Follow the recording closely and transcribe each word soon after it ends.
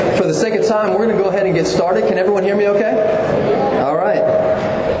for the sake of time, we're going to go ahead and get started. Can everyone hear me okay? All right.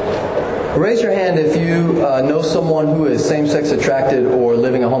 Raise your hand if you know someone who is same-sex attracted or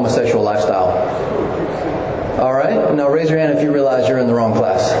living a homosexual lifestyle. All right. Now raise your hand if you realize you're in the wrong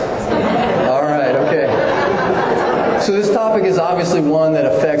class. All right. Okay. So this topic is obviously one that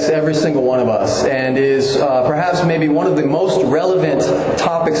affects every single one of us and is perhaps maybe one of the most relevant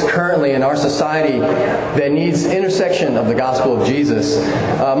topics currently in our society that needs intersection of the gospel of Jesus.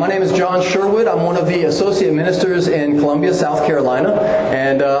 My name is John Sherwood. I'm one of the associate ministers in Columbia, South Carolina,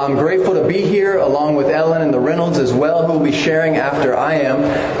 and I'm grateful to be here along with Ellen and the Reynolds as well, who will be sharing after I am.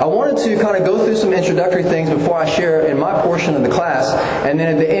 I wanted to kind of go through some introductory things before I share in my portion of the class, and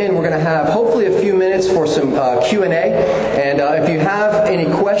then at the end we're going to have hopefully a few minutes for some Q&A. And if you have any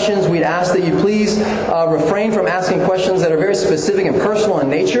questions, we'd ask that you please refrain from asking questions that are very specific and personal in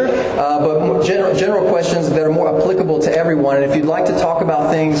nature, but general questions that are more applicable to everyone. And if you'd like to talk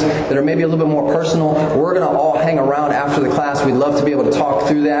about things that are maybe a little bit more personal, we're going to all hang around after the class. We'd love to be able to talk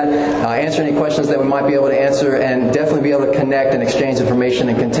through that, answer any questions that we might be able to answer, and definitely be able to connect and exchange information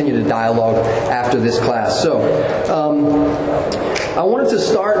and continue to dialogue after this class. So, I wanted to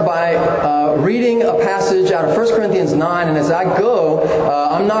start by reading a passage out of 1 Corinthians 9, and as I go,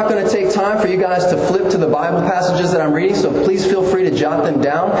 I'm not going to take time for you guys to flip to the Bible passages that I'm reading, so please feel free to jot them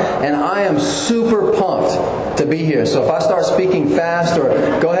down, and I am super pumped to be here. So if I start speaking fast, or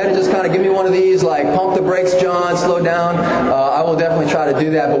go ahead and just kind of give me one of these, like pump the brakes, John, slow down, I will definitely try to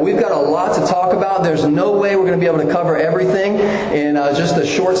do that. But we've got a lot to talk about. There's no way we're going to be able to cover everything in just a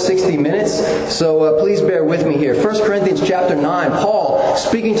short 60 minutes, so please bear with me here. 1 Corinthians chapter 9, Paul,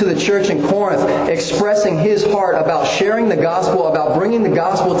 speaking to the church in Corinth, expressing his heart about sharing the gospel, about bringing the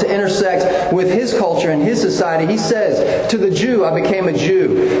gospel to intersect with his culture and his society. He says, to the Jew I became a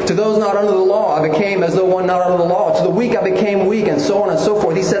Jew. To those not under the law I became as though one not under the law. To the weak I became weak, and so on and so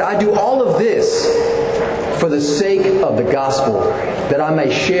forth. He said, I do all of this for the sake of the gospel, that I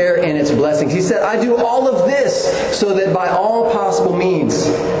may share in its blessings. He said, I do all of this so that by all possible means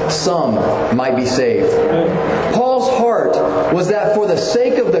some might be saved. Paul's heart was that for the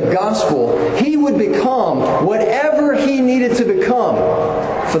sake of the gospel, he would become whatever he needed to become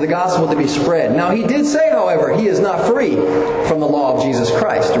for the gospel to be spread. Now, he did say, however, he is not free from the law of Jesus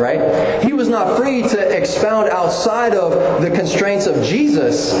Christ, right? He was not free to expound outside of the constraints of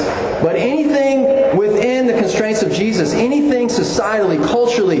Jesus, but anything within the constraints of Jesus, anything societally,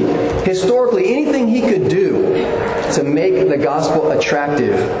 culturally, historically, anything he could do to make the gospel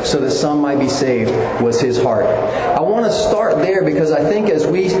attractive so that some might be saved was his heart. I want to start there because I think as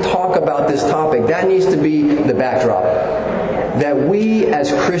we talk about this topic, that needs to be the backdrop. That we as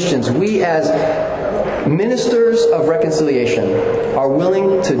Christians, we as ministers of reconciliation are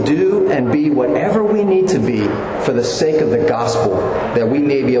willing to do and be whatever we need to be for the sake of the gospel, that we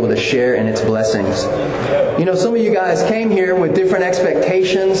may be able to share in its blessings. You know, some of you guys came here with different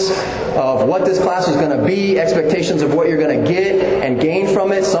expectations of what this class was going to be, expectations of what you're going to get and gain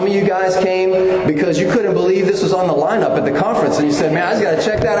from it. Some of you guys came because you couldn't believe this was on the lineup at the conference, and you said, man, I just got to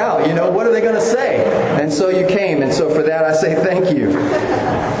check that out. You know, what are they going to say? And so you came, and so for that I say thank you.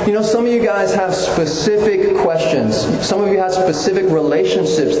 You know, some of you guys have specific questions. Some of you have specific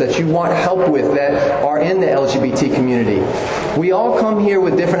relationships that you want help with that are in the LGBT community. We all come here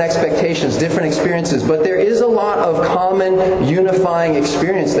with different expectations, different experiences, but there is a lot of common unifying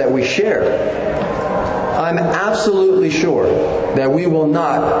experience that we share. I'm absolutely sure that we will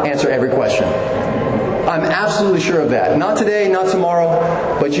not answer every question. I'm absolutely sure of that. Not today, not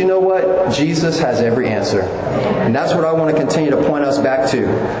tomorrow, but you know what? Jesus has every answer. And that's what I want to continue to point us back to.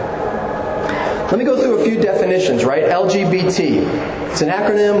 Let me go through a few definitions, right? LGBT. It's an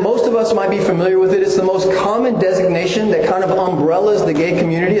acronym. Most of us might be familiar with it. It's the most common designation that kind of umbrellas the gay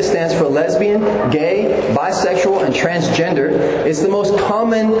community. It stands for lesbian, gay, bisexual, and transgender. It's the most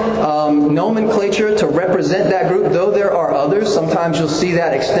common nomenclature to represent that group, though there are others. Sometimes you'll see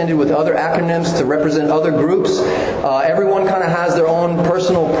that extended with other acronyms to represent other groups. Everyone kind of has their own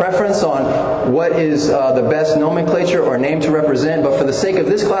personal preference on what is the best nomenclature or name to represent, but for the sake of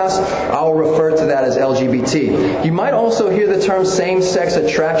this class, I will refer to that as LGBT. You might also hear the term same-sex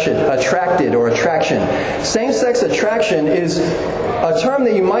attraction. Same-sex attraction is a term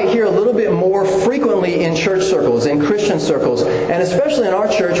that you might hear a little bit more frequently in church circles, in Christian circles, and especially in our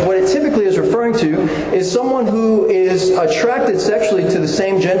church, what it typically is referring to is someone who is attracted sexually to the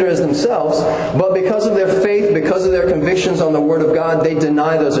same gender as themselves, but because of their faith, because of their convictions on the Word of God, they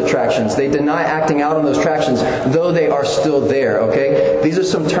deny those attractions. They deny acting out on those attractions, though they are still there, okay? These are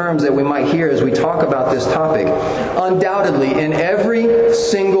some terms that we might hear as we talk about this topic. Undoubtedly, in every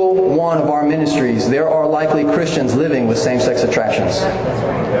single one of our ministries, there are likely Christians living with same-sex attractions.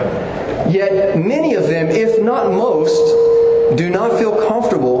 attractions. Yet many of them, if not most, do not feel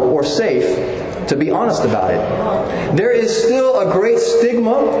comfortable or safe to be honest about it. There is still a great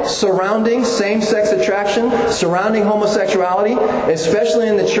stigma surrounding same-sex attraction, surrounding homosexuality, especially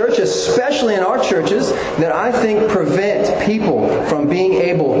in the church, especially in our churches, that I think prevent people from being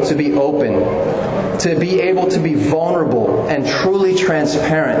able to be open, to be able to be vulnerable and truly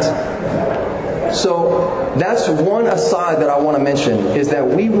transparent. So that's one aside that I want to mention, is that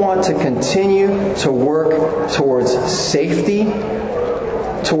we want to continue to work towards safety,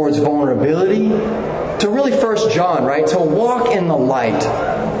 towards vulnerability, to really 1 John, right? To walk in the light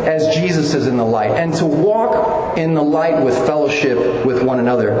as Jesus is in the light, and to walk in the light with fellowship with one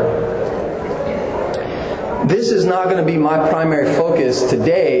another. This is not going to be my primary focus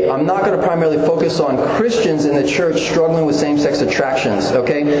today. I'm not going to primarily focus on Christians in the church struggling with same-sex attractions,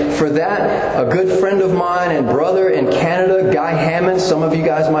 okay? For that, a good friend of mine and brother in Canada, Guy Hammond, some of you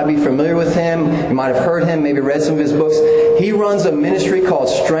guys might be familiar with him. You might have heard him, maybe read some of his books. He runs a ministry called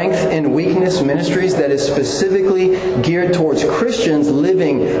Strength in Weakness Ministries that is specifically geared towards Christians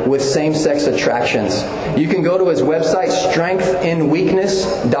living with same-sex attractions. You can go to his website,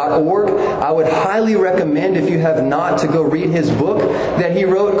 strengthinweakness.org. I would highly recommend, if you have not, to go read his book that he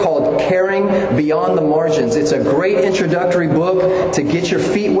wrote called Caring Beyond the Margins. It's a great introductory book to get your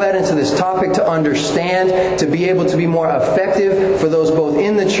feet wet into this topic, to understand, to be able to be more effective for those both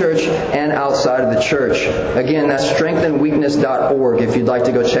in the church and outside of the church. Again, that's strengthinweakness.org. If you'd like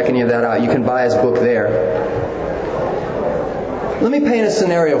to go check any of that out, you can buy his book there. Let me paint a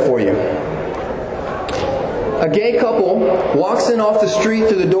scenario for you. A gay couple walks in off the street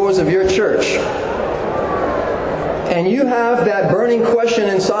through the doors of your church. And you have that burning question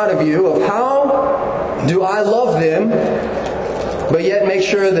inside of you of how do I love them, but yet make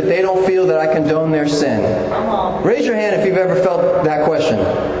sure that they don't feel that I condone their sin? Raise your hand if you've ever felt that question.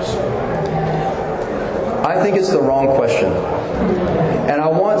 I think it's the wrong question. And I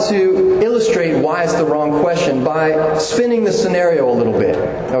want to illustrate why it's the wrong question by spinning the scenario a little bit.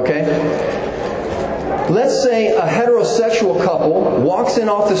 Okay? Let's say a heterosexual couple walks in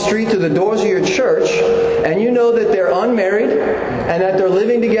off the street to the doors of your church, and you know that they're unmarried and that they're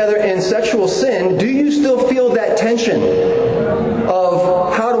living together in sexual sin. Do you still feel that tension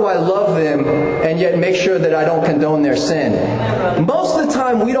of how do I love them and yet make sure that I don't condone their sin? Most of the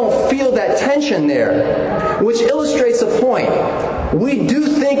time we don't feel that tension there, which illustrates a point. We do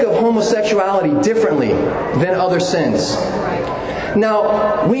think of homosexuality differently than other sins.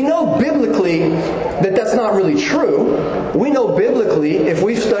 Now, we know biblically that that's not really true. We know biblically, if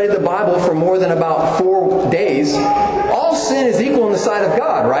we've studied the Bible for more than about 4 days, all sin is equal in the sight of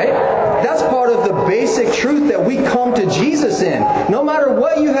God, right? That's part of the basic truth that we come to Jesus in. No matter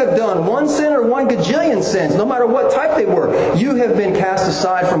what you have done, one sin or 1 gajillion sins, no matter what type they were, you have been cast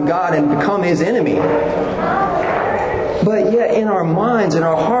aside from God and become His enemy. But yet in our minds, in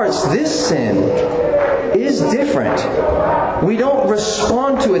our hearts, this sin is different. We don't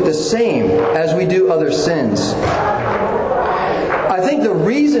respond to it the same as we do other sins. I think the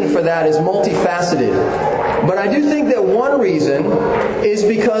reason for that is multifaceted. But I do think that one reason is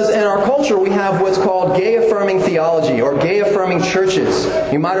because in our culture we have what's called gay-affirming theology or gay-affirming churches.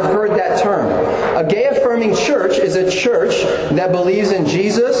 You might have heard that term. A gay-affirming church is a church that believes in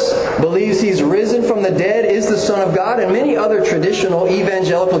Jesus, believes He's risen from the dead, is the Son of God, and many other traditional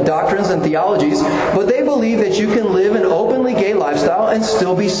evangelical doctrines and theologies, but they believe that you can live an openly gay lifestyle and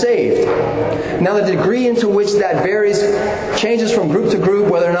still be saved. Now the degree into which that varies changes from group to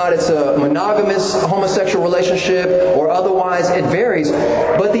group, whether or not it's a monogamous homosexual relationship or otherwise, it varies.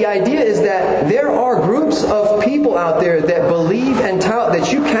 But the idea is that there are groups of people out there that believe and tout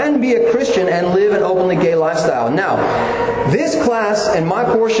that you can be a Christian and live an openly gay lifestyle. Now, this class and my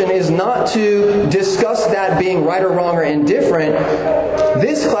portion is not to discuss that being right or wrong or indifferent.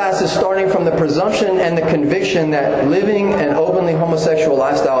 This class is starting from the presumption and the conviction that living an openly homosexual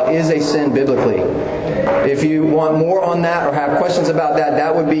lifestyle is a sin biblically. If you want more on that or have questions about that,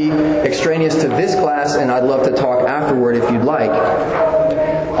 that would be extraneous to this class, and I'd love to talk afterward if you'd like.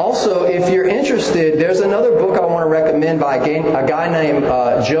 Also, if you're interested, there's another book I want to recommend by a guy named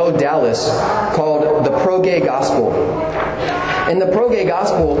Joe Dallas called The Pro-Gay Gospel. In the Pro-Gay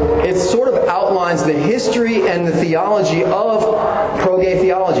Gospel, it sort of outlines the history and the theology of pro-gay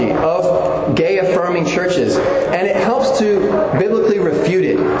theology, of gay-affirming churches. And it helps to biblically refute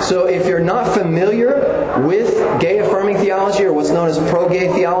it. So if you're not familiar with gay-affirming theology or what's known as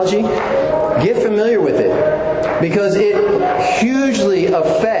pro-gay theology, get familiar with it. because it hugely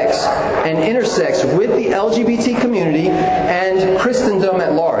affects and intersects with the LGBT community and Christendom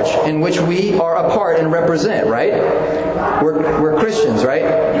at large, in which we are a part and represent, right? We're Christians, right?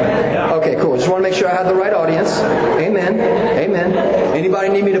 Okay, cool. Just want to make sure I have the right audience. Amen. Amen. Anybody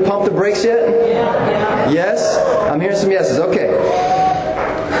need me to pump the brakes yet? Yes? I'm hearing some yeses. Okay.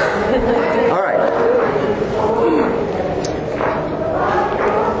 All right.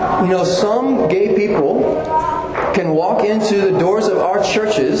 You know, some gay people can walk into the doors of our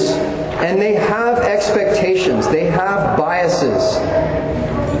churches and they have expectations. They have biases.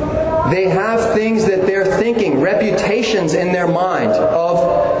 They have things that they're thinking, reputations in their mind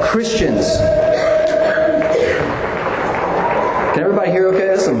of Christians. Can everybody hear okay?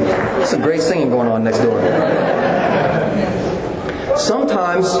 There's some great singing going on next door.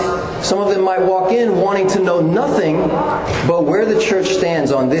 Sometimes some of them might walk in wanting to know nothing but where the church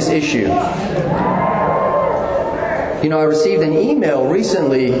stands on this issue. You know, I received an email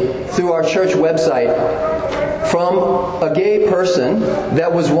recently through our church website from a gay person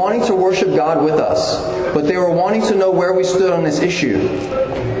that was wanting to worship God with us, but they were wanting to know where we stood on this issue.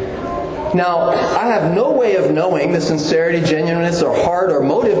 Now, I have no way of knowing the sincerity, genuineness, or heart or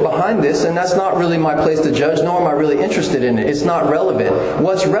motive behind this, and that's not really my place to judge, nor am I really interested in it. It's not relevant.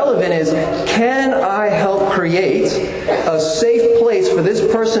 What's relevant is, can I help create a safe place for this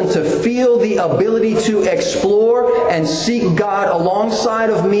person to feel the ability to explore and seek God alongside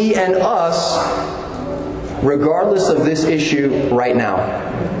of me and us, regardless of this issue right now?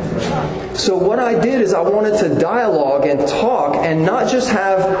 So what I did is I wanted to dialogue and talk and not just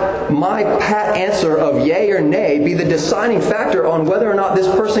have my pat answer of yay or nay be the deciding factor on whether or not this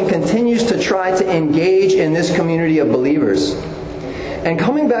person continues to try to engage in this community of believers. And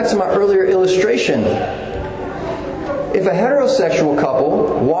coming back to my earlier illustration, if a heterosexual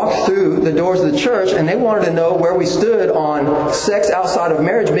couple walked through the doors of the church and they wanted to know where we stood on sex outside of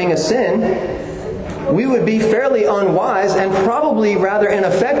marriage being a sin, we would be fairly unwise and probably rather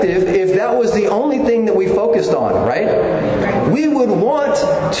ineffective if that was the only thing that we focused on, right? We would want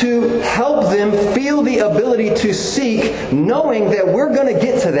to help them feel the ability to seek, knowing that we're going to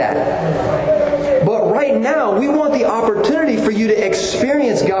get to that. But right now, we want the opportunity for you to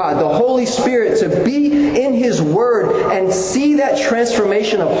experience God, the Holy Spirit, to be in His Word and see that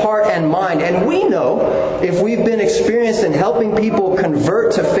transformation of heart and mind. And we know, if we've been experienced in helping people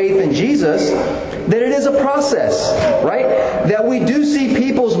convert to faith in Jesus, that it is a process, right? That we do see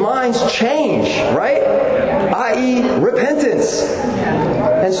people's minds change, right? I.e., repentance.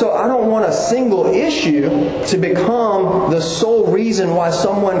 And so I don't want a single issue to become the sole reason why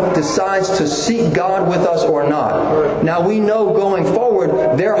someone decides to seek God with us or not. Now we know going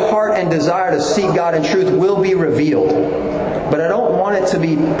forward, their heart and desire to seek God in truth will be revealed. But I don't want it to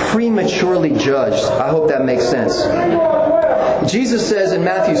be prematurely judged. I hope that makes sense. Jesus says in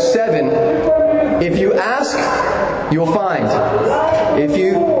Matthew 7, if you ask, you'll find.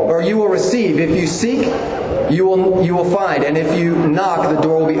 You will receive. If you seek, you will find. And if you knock, the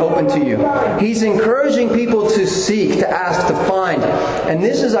door will be open to you. He's encouraging people to seek, to ask, to find. And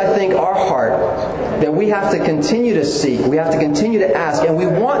this is, I think, our heart, that we have to continue to seek. We have to continue to ask. And we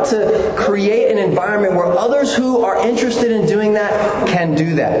want to create an environment where others who are interested in doing that can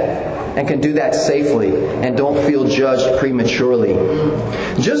do that. And can do that safely and don't feel judged prematurely.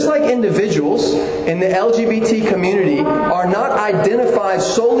 Just like individuals in the LGBT community are not identified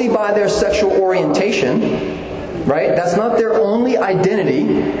solely by their sexual orientation, right? That's not their only identity.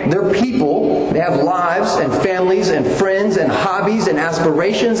 They're people. They have lives and families and friends and hobbies and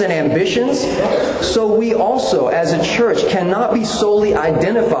aspirations and ambitions. So we also, as a church, cannot be solely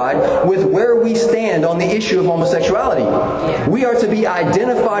identified with where we stand on the issue of homosexuality. We are to be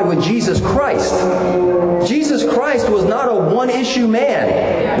identified with Jesus Christ. Jesus Christ was not a one-issue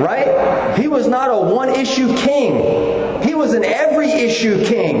man, right? He was not a one-issue king. He was an every-issue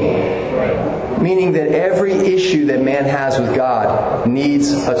king. Meaning that every issue that man has with God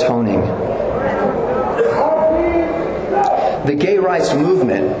needs atoning. The gay rights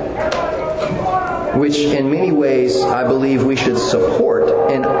movement, which in many ways I believe we should support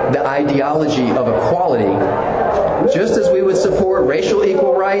in the ideology of equality, just as we would support racial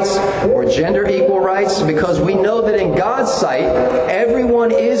equal rights or gender equal rights, because we know that in God's sight,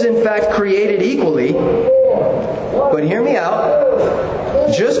 everyone is in fact created equally. But hear me out.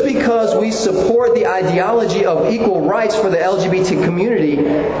 Just because we support the ideology of equal rights for the LGBT community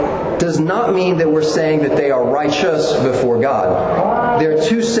does not mean that we're saying that they are righteous before God. They're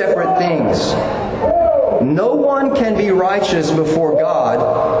two separate things. No one can be righteous before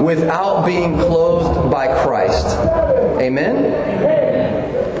God without being clothed by Christ. Amen?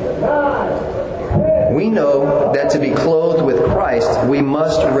 We know that to be clothed with Christ, we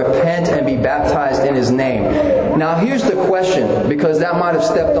must repent and be baptized in His name. Now here's the question, because that might have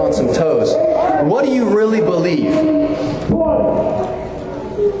stepped on some toes. What do you really believe?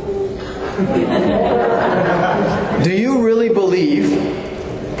 Do you really believe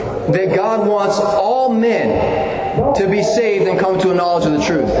that God wants all men to be saved and come to a knowledge of the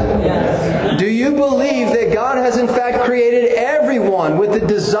truth? Do you believe that God has in fact created everyone with the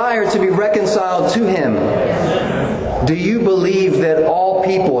desire to be reconciled to Him? Do you believe that all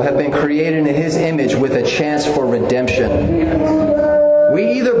people have been created in His image with a chance for redemption?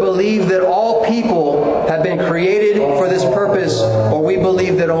 We either believe that all people have been created for this purpose, or we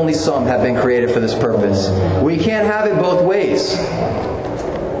believe that only some have been created for this purpose. We can't have it both ways.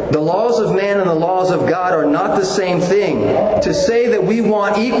 The laws of man and the laws of God are not the same thing. To say that we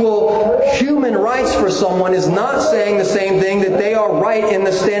want equal human rights for someone is not saying the same thing that they are right in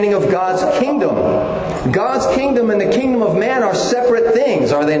the standing of God's kingdom. God's kingdom and the kingdom of man are separate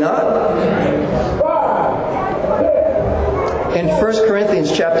things, are they not? In 1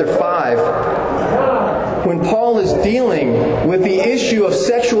 Corinthians chapter 5, when Paul is dealing with the issue of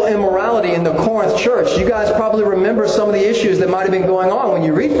sexual immorality in the Corinth church, you guys probably remember some of the issues that might have been going on when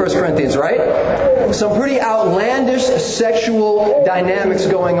you read 1 Corinthians, right? Some pretty outlandish sexual dynamics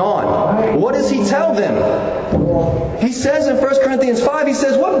going on. What does he tell them? He says in 1 Corinthians 5, he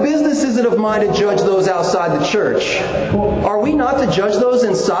says, "What business is it of mine to judge those outside the church? Are we not to judge those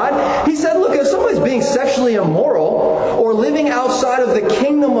inside?" He said, look, if somebody's being sexually immoral or living outside of the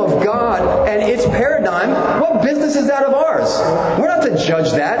kingdom of God and its paradigm, what business is that of ours? We're not to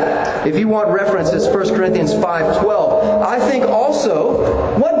judge that. If you want references, 1 Corinthians 5:12. I think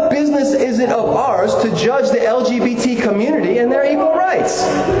also, what business is it of ours to judge the LGBT community and their equal rights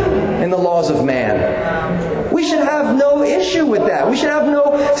in the laws of man? We should have no issue with that. We should have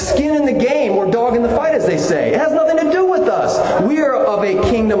no skin in the game or dog in the fight, as they say. It has nothing to do with us. We are of a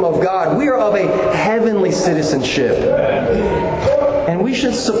kingdom of God. We are of a heavenly citizenship. And we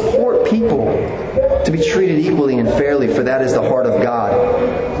should support people to be treated equally and fairly, for that is the heart of God.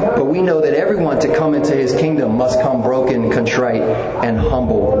 But we know that everyone to come into His kingdom must come broken, contrite, and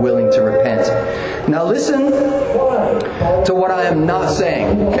humble, willing to repent. Now listen to what I am not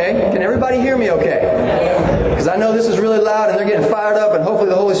saying, okay? Can everybody hear me okay? Because I know this is really loud and they're getting fired up and hopefully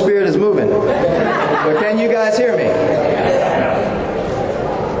the Holy Spirit is moving. But can you guys hear me?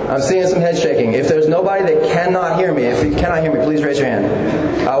 I'm seeing some head shaking. If there's nobody that cannot hear me, if you cannot hear me, please raise your hand.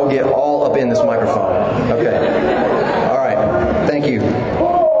 I will get all up in this microphone. Okay. All right. Thank you.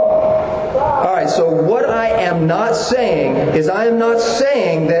 All right. So what I am not saying is I am not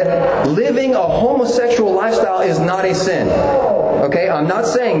saying that living a homosexual lifestyle is not a sin. Okay, I'm not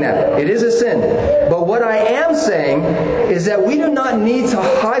saying that. It is a sin. But what I am saying is that we do not need to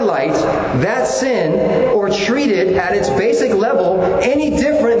highlight that sin or treat it at its basic level any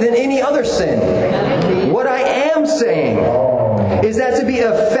different than any other sin. What I am saying is that to be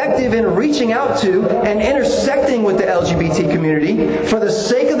effective in reaching out to and intersecting with the LGBT community for the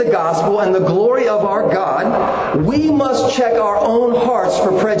sake of the gospel and the glory of our God, we must check our own hearts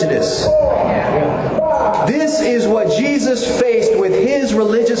for prejudice. This is what Jesus faced with His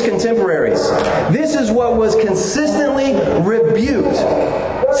religious contemporaries. This is what was consistently rebuked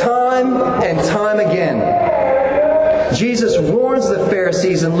time and time again. Jesus warns the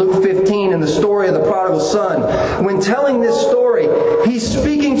Pharisees in Luke 15 in the story of the prodigal son. When telling this story, He's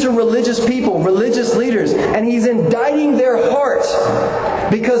speaking to religious people, religious leaders, and He's indicting their hearts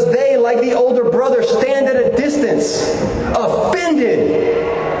because they, like the older brother, stand at a distance, offended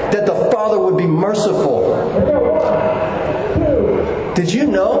that the Father would be merciful. Did you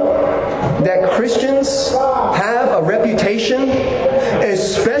know that Christians have a reputation,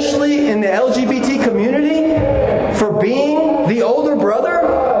 especially in the LGBT community, for being the older brother?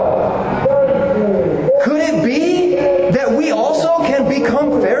 Could it be that we also can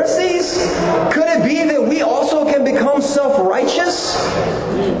become Pharisees? Could it be that we also can become self-righteous?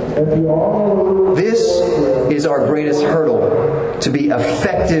 This is our greatest hurdle to be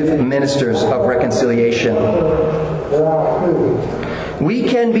effective ministers of reconciliation. We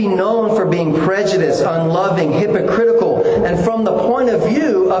can be known for being prejudiced, unloving, hypocritical, and from the point of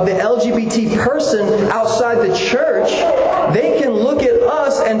view of the LGBT person outside the church, they can look at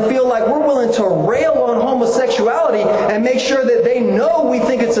us and feel like we're willing to rail on homosexuality and make sure that they know we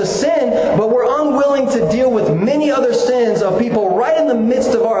think it's a sin, but we're unwilling to deal with many other sins of people right in the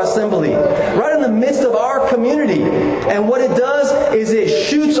midst of our assembly, right in the midst of our community. And what it does is it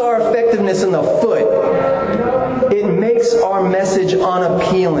shoots our effectiveness in the foot. It makes our message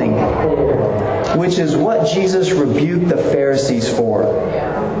unappealing, which is what Jesus rebuked the Pharisees for.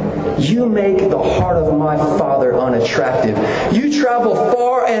 You make the heart of my Father unattractive. You travel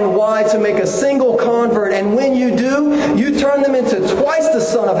far and wide to make a single convert, and when you do, you turn them into twice the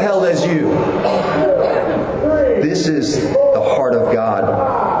son of hell as you. This is the heart of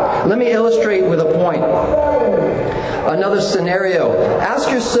God. Let me illustrate with a point. Another scenario. Ask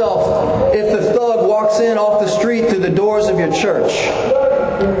yourself if the thug walks in off the street through the doors of your church.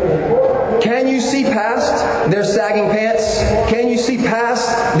 Can you see past their sagging pants? Can you see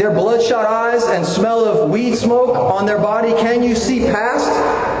past their bloodshot eyes and smell of weed smoke on their body? Can you see past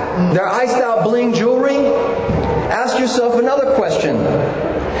their iced out bling jewelry? Ask yourself another question.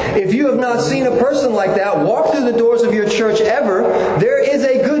 If you have not seen a person like that walk through the doors of your church ever, there is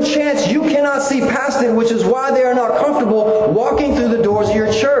a good chance you cannot see past it, which is why they are not comfortable walking through the doors of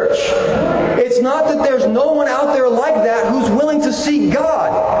your church. It's not that there's no one out there like that who's willing to seek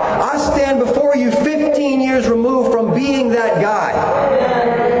God. I stand before you 15 years removed from being that guy.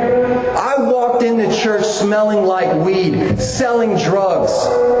 I walked into church smelling like weed, selling drugs,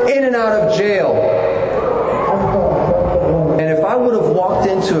 in and out of jail. And if I would have walked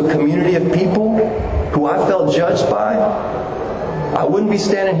into a community of people who I felt judged by, I wouldn't be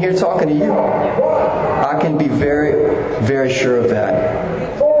standing here talking to you. I can be very, very sure of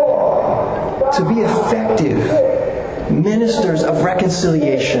that. To be effective ministers of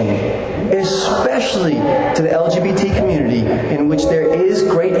reconciliation, especially to the LGBT community, in which there is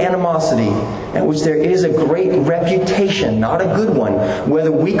great animosity, in which there is a great reputation, not a good one.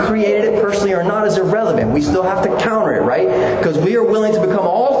 Whether we created it personally or not is irrelevant. We still have to counter it, right? Because we are willing to become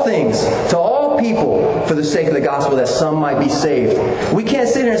all things to all people for the sake of the gospel, that some might be saved. We can't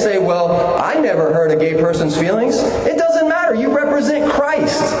sit here and say, well, I never hurt a gay person's feelings. It doesn't matter. You represent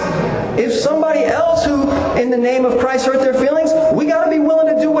Christ. If somebody else who, in the name of Christ, hurt their feelings, we got to be willing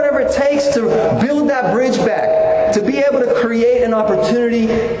to do whatever it takes to build that bridge back, to be able to create an opportunity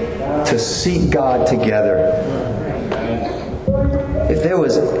to seek God together. If there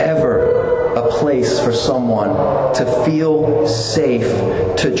was ever a place for someone to feel safe,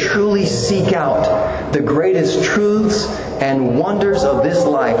 to truly seek out the greatest truths and wonders of this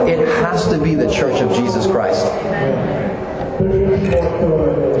life, it has to be the Church of Jesus Christ.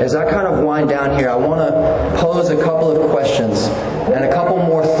 As I kind of wind down here, I want to pose a couple of questions and a couple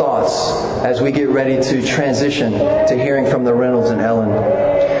more thoughts as we get ready to transition to hearing from the Reynolds and Ellen.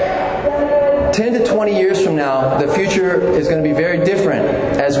 10 to 20 years from now, the future is going to be very different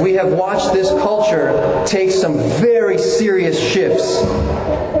as we have watched this culture take some very serious shifts.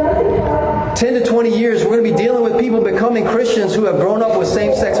 10 to 20 years, we're going to be dealing with people becoming Christians who have grown up with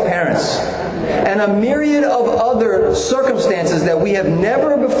same-sex parents, and a myriad of other circumstances that we have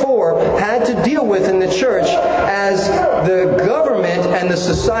never before had to deal with in the church as the government and the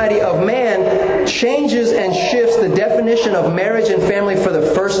society of man changes and shifts the definition of marriage and family for the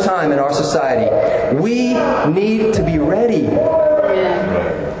first time in our society. We need to be ready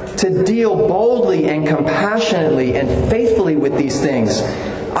to deal boldly and compassionately and faithfully with these things.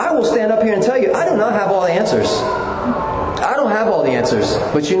 I will stand up here and tell you, I do not have all the answers. I don't have all the answers.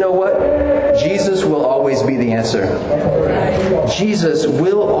 But you know what? Jesus will always be the answer. Jesus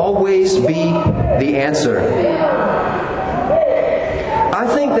will always be the answer. I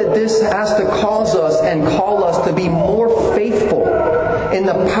think that this has to cause us and call us to be more faithful in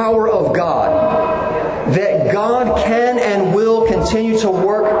the power of God. That God can and will continue to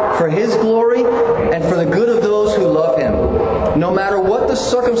work for His glory and for the good of those who love Him. No matter what the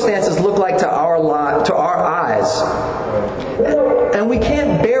circumstances look like to our eyes. And we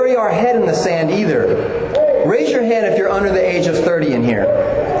can't bury our head in the sand either. Raise your hand if you're under the age of 30 in here.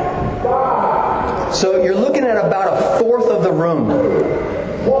 So you're looking at about a fourth of the room.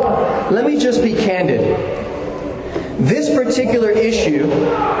 Let me just be candid. This particular issue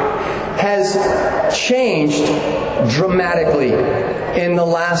has changed dramatically in the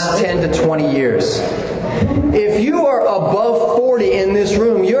last 10 to 20 years. If you are above 40 in this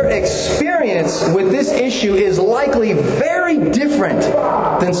room, your experience with this issue is likely very different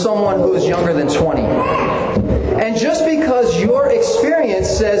than someone who is younger than 20. And just because your experience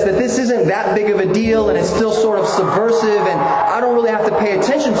says that this isn't that big of a deal and it's still sort of subversive and I don't really have to pay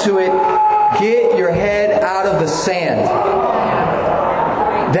attention to it, get your head out of the sand.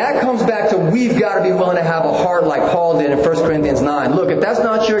 That comes back to we've got to be willing to have a heart like Paul did in 1 Corinthians 9. Look, if that's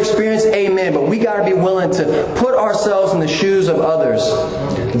not your experience, amen. But we got to be willing to put ourselves in the shoes of others.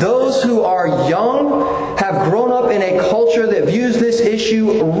 Those who are young have grown up in a culture that views this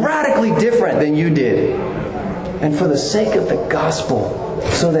issue radically different than you did. And for the sake of the gospel,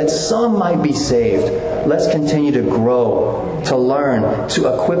 so that some might be saved, let's continue to grow, to learn,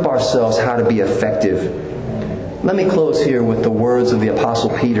 to equip ourselves how to be effective. Let me close here with the words of the Apostle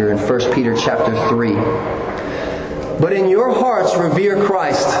Peter in 1 Peter chapter 3. But in your hearts revere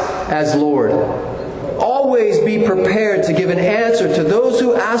Christ as Lord. Always be prepared to give an answer to those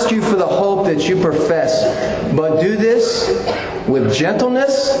who ask you for the hope that you profess. But do this with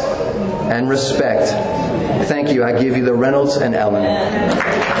gentleness and respect. Thank you. I give you the Reynolds and Ellen.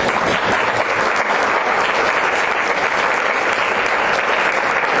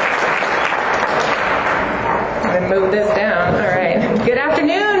 Move this down. All right. Good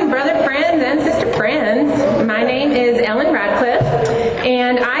afternoon, brother friends and sister friends. My name is Ellen Radcliffe,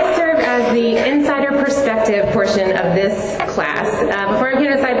 and I serve as the insider perspective portion of this class. Before I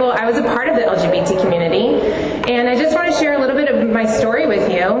became a disciple, I was a part of the LGBT community, and I just want to share a little bit of my story with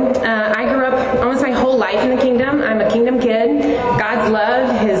you. I grew up almost my whole life in the kingdom. I'm a kingdom kid. God's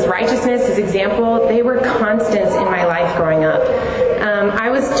love, His righteousness, His example, they were constants in my life growing up. I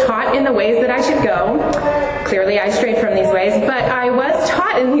was taught in the ways that I should go. Clearly, I strayed from these ways, but I was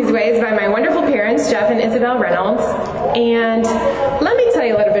taught in these ways by my wonderful parents, Jeff and Isabel Reynolds. And let me tell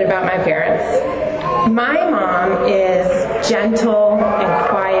you a little bit about my parents. My mom is gentle and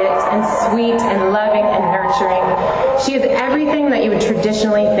quiet and sweet and loving and nurturing. She is everything that you would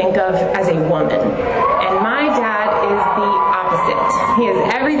traditionally think of as a woman. And my dad is the opposite. He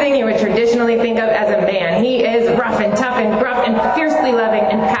is everything you would traditionally think of as a man. He is rough and tough and gruff and fiercely loving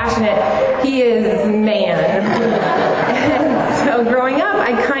and passionate. He is man. And so growing up,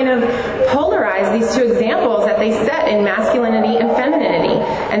 I kind of polarized these two examples that they set in masculinity and femininity.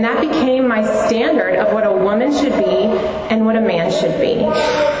 And that became my standard of what a woman should be and what a man should be.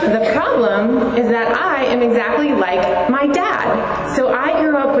 The problem is that I am exactly like my dad. So I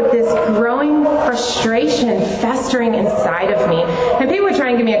grew up with this growing frustration festering inside of me. And people would try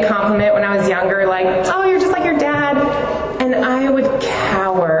and give me a compliment when I was younger, like, oh, you're just like your dad. And I would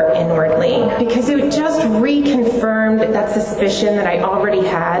cower inwardly because it just reconfirmed that suspicion that I already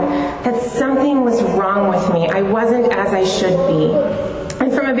had, that something was wrong with me. I wasn't as I should be.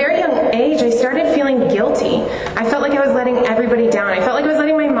 And from a very young age, I started feeling guilty. I felt like I was letting everybody down. I felt like I was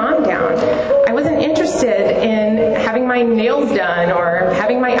letting my mom down. I wasn't interested in having my nails done or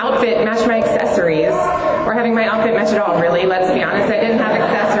having my outfit match my accessories or having my outfit match at all, really. Let's be honest, I didn't have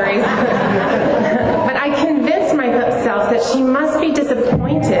accessories. But I convinced myself that she must be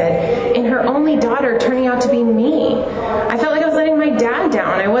disappointed in her only daughter turning out to be me. I felt like I was letting my dad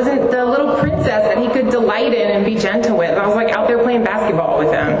down. I wasn't the little princess that he could delight in and be gentle with. I was like out there playing basketball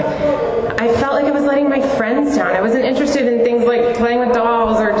with him. I felt like I was letting my friends down. I wasn't interested in things like playing with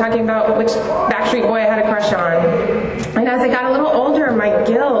dolls or talking about which Backstreet Boy I had a crush on. And as I got a little older, my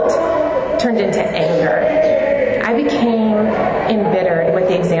guilt turned into anger. I became embittered with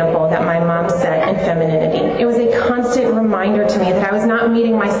the example that my mom set in femininity. It was a constant reminder to me that I was not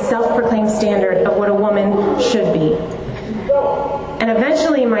meeting my self-proclaimed standard of what a woman should be. And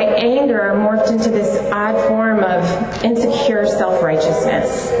eventually my anger morphed into this odd form of insecure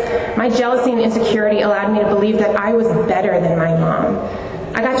self-righteousness. My jealousy and insecurity allowed me to believe that I was better than my mom.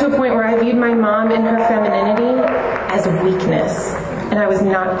 I got to a point where I viewed my mom and her femininity as weakness, and I was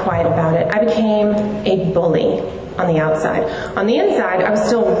not quiet about it. I became a bully on the outside. On the inside, I was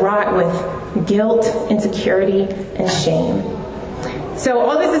still wrought with guilt, insecurity, and shame. So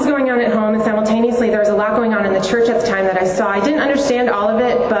all this is going on at home, and simultaneously there was a lot going on in the church at the time that I saw. I didn't understand all of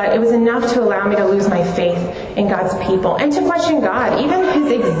it, but it was enough to allow me to lose my faith in God's people and to question God, even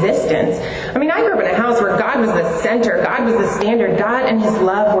His existence. I mean, I grew up in a house where God was the center, God was the standard, God and His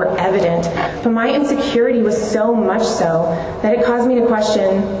love were evident. But my insecurity was so much so that it caused me to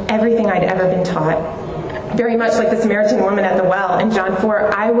question everything I'd ever been taught. Very much like the Samaritan woman at the well in John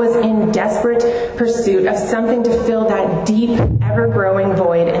 4, I was in desperate pursuit of something to fill that deep, ever-growing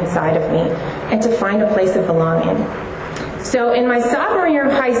void inside of me and to find a place of belonging. So in my sophomore year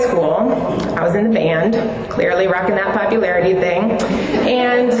of high school, I was in the band, clearly rocking that popularity thing,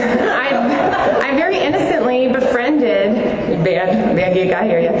 and I very innocently befriended, band geek, I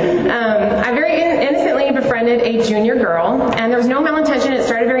hear you. I very innocently befriended a junior girl, and there was no malintention. It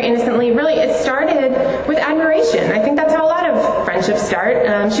started very innocently. Really, it started with admiration. I think that's how a lot of friendships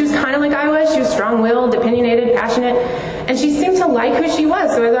start. She was kind of like I was. She was strong-willed, opinionated, passionate, and she seemed to like who she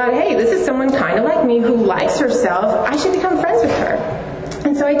was. So I thought, hey, this is someone kind of like me who likes herself. I should become friends with her.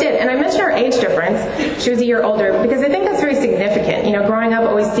 And so I did. And I mentioned our age difference. She was a year older because I think that's very significant. You know, growing up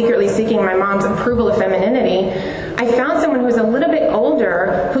always secretly seeking my mom's approval of femininity, I found someone who was a little bit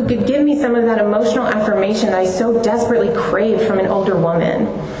older who could give me some of that emotional affirmation that I so desperately craved from an older woman.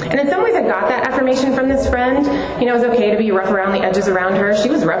 And in some ways I got that affirmation from this friend. You know, it was okay to be rough around the edges around her. She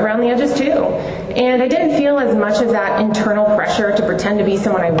was rough around the edges too. And I didn't feel as much of that internal pressure to pretend to be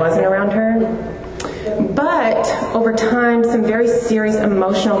someone I wasn't around her. But over time, some very serious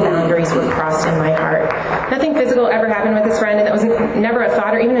emotional boundaries were crossed in my heart. Nothing physical ever happened with this friend, and that was never a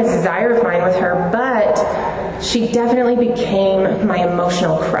thought or even a desire of mine with her, but she definitely became my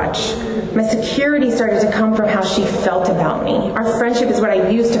emotional crutch. My security started to come from how she felt about me. Our friendship is what I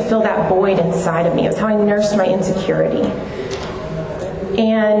used to fill that void inside of me. It was how I nursed my insecurity.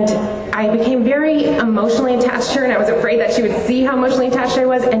 And I became very emotionally attached to her, and I was afraid that she would see how emotionally attached I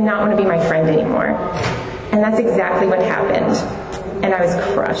was and not want to be my friend anymore. And that's exactly what happened. And I was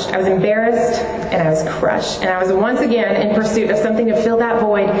crushed. I was embarrassed, and I was crushed. And I was once again in pursuit of something to fill that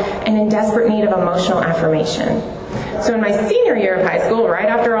void and in desperate need of emotional affirmation. So in my senior year of high school, right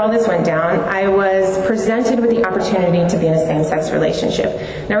after all this went down, I was presented with the opportunity to be in a same-sex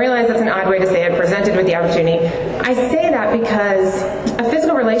relationship. Now I realize that's an odd way to say it, presented with the opportunity. I say that because a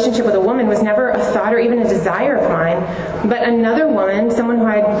physical relationship with a woman was never a thought or even a desire of mine, but another woman, someone who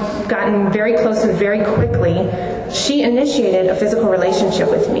I'd gotten very close with very quickly, she initiated a physical relationship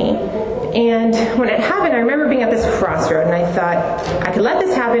with me. And when it happened, I remember being at this crossroad, and I thought, I could let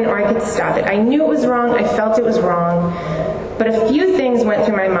this happen or I could stop it. I knew it was wrong. I felt it was wrong. But a few things went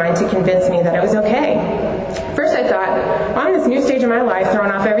through my mind to convince me that it was okay. First, I thought, well, I'm in this new stage of my life,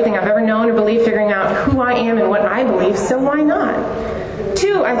 throwing off everything I've ever known or believed, figuring out who I am and what I believe, so why not?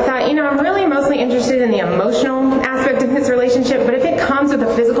 Two, I thought, I'm really mostly interested in the emotional aspect of this relationship, but if it comes with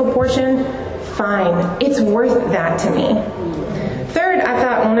a physical portion, fine. It's worth that to me. Third, I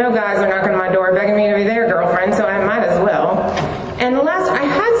thought, well, no guys are knocking on my door begging me to be their girlfriend, so I might as well. And the last, I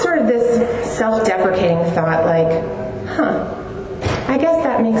had sort of this self-deprecating thought, like, I guess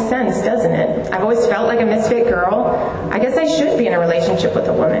that makes sense, doesn't it? I've always felt like a misfit girl. I guess I should be in a relationship with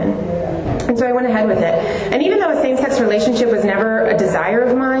a woman. And so I went ahead with it. And even though a same-sex relationship was never a desire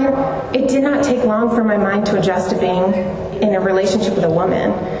of mine, it did not take long for my mind to adjust to being in a relationship with a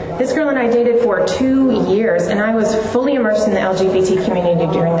woman. This girl and I dated for 2 years, and I was fully immersed in the LGBT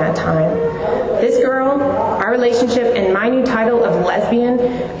community during that time. This girl, our relationship, and my new title of lesbian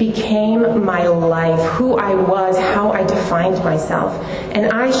became my life, who I was, how I defined myself.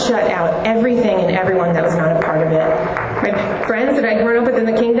 And I shut out everything and everyone that was not a part of it. My friends that I'd grown up with in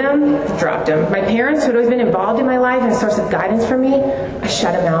the kingdom, dropped them. My parents, who had always been involved in my life and a source of guidance for me, I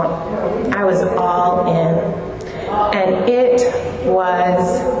shut them out. I was all in. And it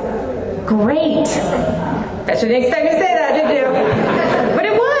was great. I shouldn't expect me to say that, did you? But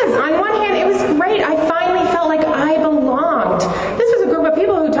it was. On one hand, it was great. I finally felt like I belonged. This was a group of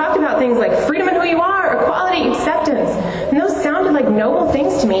people who talked about things like freedom in who you are, equality, acceptance. And those sounded like noble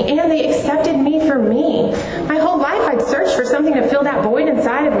things to me, and they accepted me for me. My whole life I'd searched for something to fill that void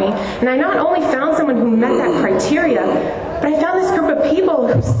inside of me, and I not only found someone who met that criteria, but I found this group of people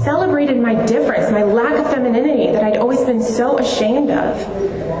who celebrated my difference, my lack of femininity that I'd always been so ashamed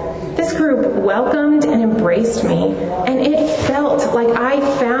of. This group welcomed and embraced me, and it felt like I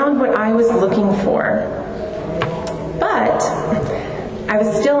found what I was looking for. But I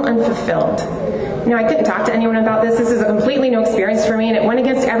was still unfulfilled. I couldn't talk to anyone about this. This is a completely new experience for me, and it went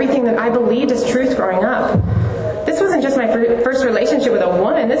against everything that I believed as truth growing up. This wasn't just my first relationship with a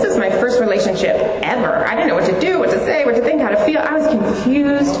woman. This was my first relationship ever. I didn't know what to do, what to say, what to think, how to feel. I was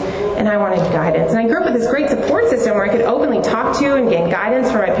confused, and I wanted guidance. And I grew up with this great support system where I could openly talk to and gain guidance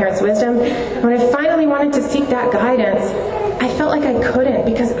from my parents' wisdom. And when I finally wanted to seek that guidance, I felt like I couldn't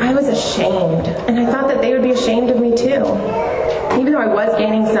because I was ashamed. And I thought that they would be ashamed of me too. Even though I was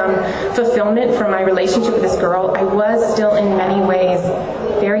gaining some fulfillment from my relationship with this girl, I was still in many ways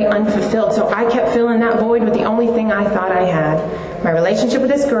very unfulfilled. So I kept filling that void with the only thing I thought I had, my relationship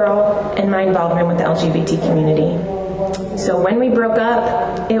with this girl and my involvement with the LGBT community. So when we broke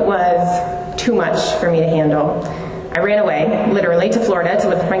up, it was too much for me to handle. I ran away, literally, to Florida to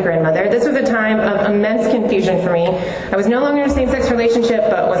live with my grandmother. This was a time of immense confusion for me. I was no longer in a same-sex relationship,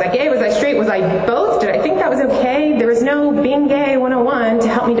 but was I gay? Was I straight? Was I both? Did I think that was okay? There was no being gay 101 to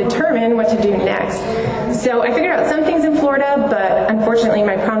help me determine what to do next. So I figured out some things in Florida, but unfortunately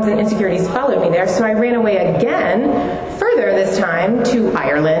my problems and insecurities followed me there, so I ran away again, further this time, to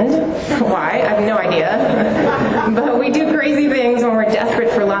Ireland. Why? I have no idea. But we do crazy things when we're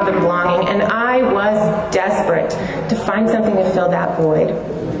desperate for love and belonging, and I was desperate to find something to fill that void.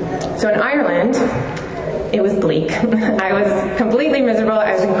 So in Ireland, it was bleak. I was completely miserable.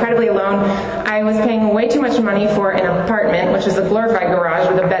 I was incredibly alone. I was paying way too much money for an apartment, which was a glorified garage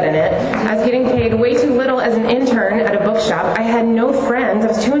with a bed in it. I was getting paid way too little as an intern at a bookshop. I had no friends. I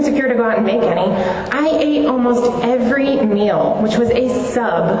was too insecure to go out and make any. I ate almost every meal, which was a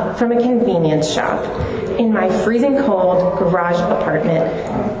sub from a convenience shop, in my freezing cold garage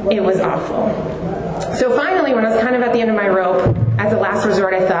apartment. It was awful. So finally, when I was kind of at the end of my rope, as a last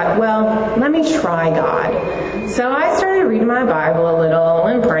resort, I thought, well, let me try God. So I started reading my Bible a little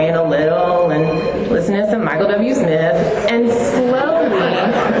and praying a little and listening to some Michael W. Smith. And slowly,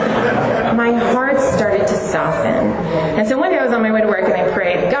 my heart started to soften. And so one day I was on my way to work and I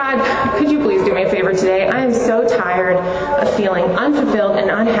prayed, God, could you please do me a favor today? I am so tired of feeling unfulfilled and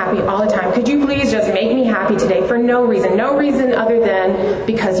unhappy all the time. Could you please just make me happy today for no reason other than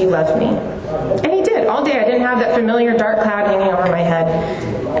because you love me? And he did. All day I didn't have that familiar dark cloud hanging over my head.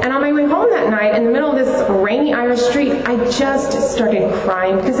 And on my way home that night, in the middle of this rainy Irish street, I just started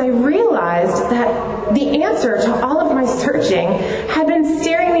crying because I realized that the answer to all of my searching had been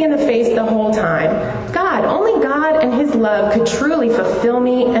staring me in the face the whole time. God, only God and His love could truly fulfill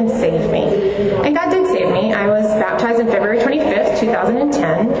me and save me. And God did save me. I was baptized on February 25th,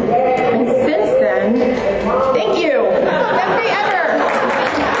 2010. And since then, thank you. Best day ever.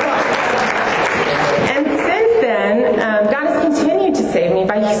 And since then, God has continued to save me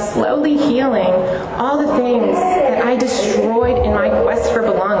by slowly healing all the things that I destroyed in my quest for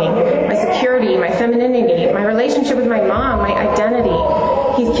belonging. My security, my femininity, my relationship with my mom, my identity.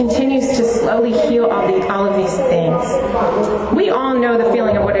 He continues to slowly heal all of these things. We all know the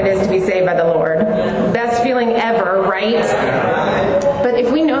feeling of what it is to be saved by the Lord. Best feeling ever, right? But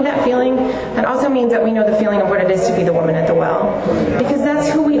if we know that feeling, that also means that we know the feeling of what it is to be the woman at the well. Because that's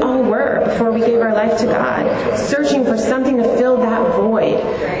who we all were before we gave our life to God, searching for something to fill that void.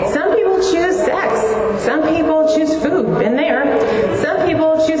 Some people choose sex. Some people choose food. Been there. Some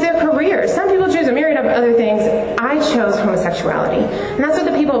people choose their career. Some people choose a myriad of other things. I chose homosexuality. And that's what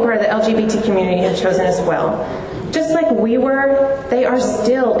the people part of the LGBT community have chosen as well. Just like we were, they are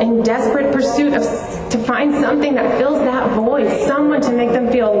still in desperate pursuit to find something that fills that void, someone to make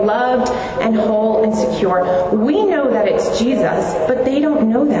them feel loved and whole and secure. We know that it's Jesus, but they don't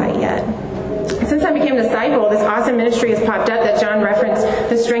know that yet. Since I became a disciple, this awesome ministry has popped up that John referenced,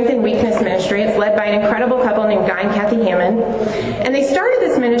 the Strength and Weakness Ministry. It's led by an incredible couple named Guy and Kathy Hammond. And they started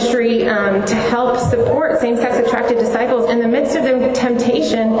this ministry to help support same-sex attracted disciples in the midst of their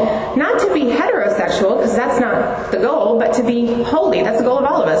temptation not to be heterosexual, because that's not the goal, but to be holy. That's the goal of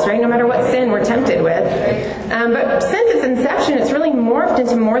all of us, right? No matter what sin we're tempted with. But since its inception, it's really morphed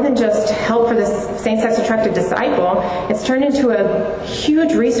into more than just help for this same-sex attracted disciple. It's turned into a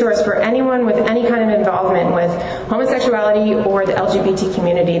huge resource for anyone with any kind of involvement with homosexuality or the LGBT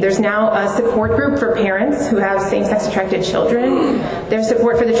community. There's now a support group for parents who have same-sex attracted children. There's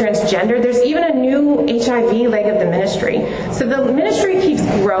support for the transgender. There's even a new HIV leg of the ministry. So the ministry keeps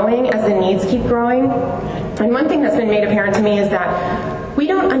growing as the needs keep growing. And one thing that's been made apparent to me is that we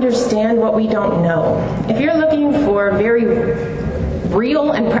don't understand what we don't know. If you're looking for very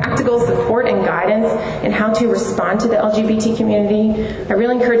real and practical support and guidance in how to respond to the LGBT community, I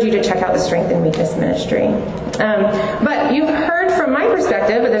really encourage you to check out the Strength and Weakness Ministry. But you've heard from my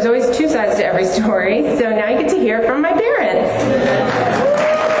perspective, but there's always two sides to every story, so now you get to hear from my parents.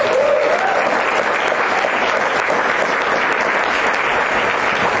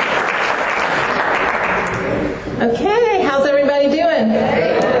 Okay, how's everybody doing?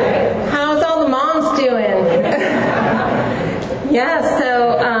 How's all the moms doing? Yeah,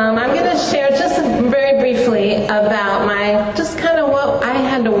 so I'm going to share just very briefly about just kind of what I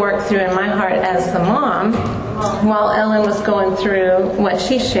had to work through in my heart as the mom while Ellen was going through what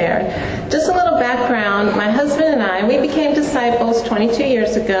she shared. Just a little background. My husband and I, we became disciples 22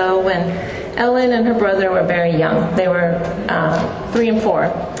 years ago when Ellen and her brother were very young. They were 3 and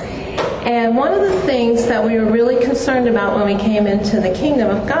 4. And one of the things that we were really concerned about when we came into the kingdom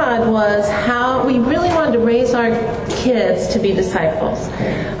of God was how we really wanted to raise our kids to be disciples.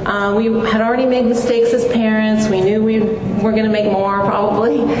 We had already made mistakes as parents. We knew we were going to make more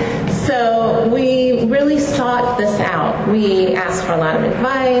probably. So we really sought this out. We asked for a lot of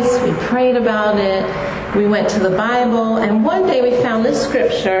advice. We prayed about it. We went to the Bible. And one day we found this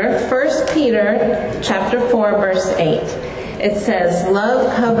scripture, 1 Peter chapter 4, verse 8. It says,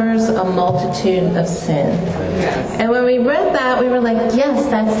 love covers a multitude of sin. And when we read that, we were like, yes,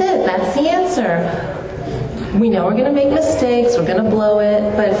 that's it. That's the answer. We know we're going to make mistakes. We're going to blow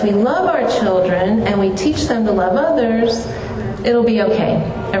it. But if we love our children and we teach them to love others, it'll be okay.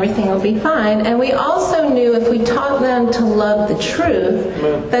 Everything will be fine. And we also knew if we taught them to love the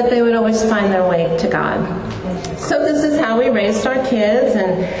truth, that they would always find their way to God. So this is how we raised our kids,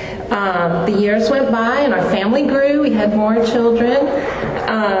 and the years went by and our family grew. We had more children,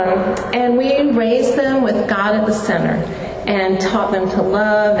 and we raised them with God at the center and taught them to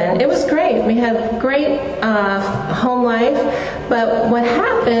love, and it was great. We had great home life, but what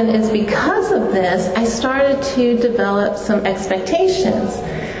happened is because of this, I started to develop some expectations.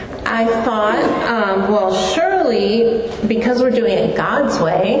 I thought, well, surely, because we're doing it God's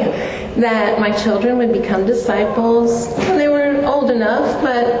way, that my children would become disciples. They weren't old enough,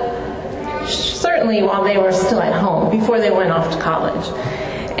 but certainly while they were still at home, before they went off to college.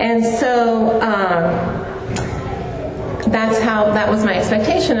 And so that was my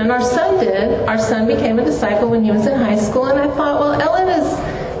expectation. And our son did. Our son became a disciple when he was in high school. And I thought, well, Ellen is,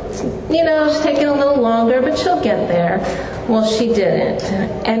 she's taking a little longer, but she'll get there. Well, she didn't.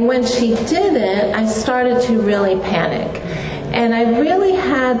 And when she didn't, I started to really panic. And I really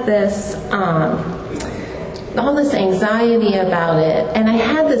had this, all this anxiety about it. And I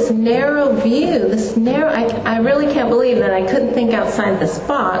had this narrow view, I really can't believe that I couldn't think outside this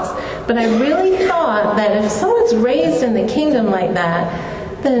box, but I really thought that if someone's raised in the kingdom like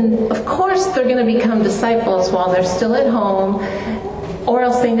that, then of course they're going to become disciples while they're still at home, or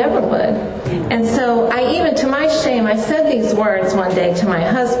else they never would. And so to my shame, I said these words one day to my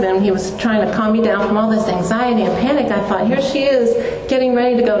husband. He was trying to calm me down from all this anxiety and panic. I thought, here she is getting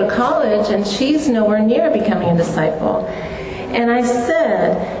ready to go to college, and she's nowhere near becoming a disciple. And I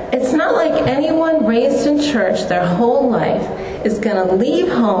said, it's not like anyone raised in church their whole life is going to leave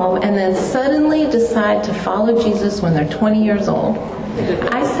home and then suddenly decide to follow Jesus when they're 20 years old.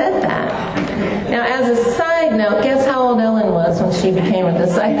 I said that. Now, as a side note, guess how old Ellen was when she became a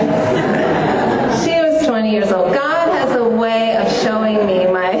disciple? She was 20 years old. God has a way of showing me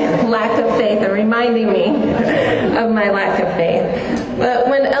my lack of faith or reminding me of my lack of faith. But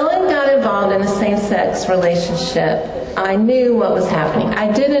when Ellen got involved in a same-sex relationship, I knew what was happening.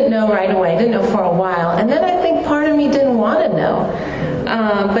 I didn't know right away. I didn't know for a while. And then I think part of me didn't want to know.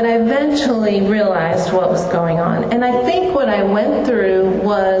 But I eventually realized what was going on. And I think what I went through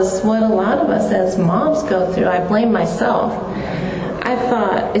was what a lot of us as moms go through. I blame myself. I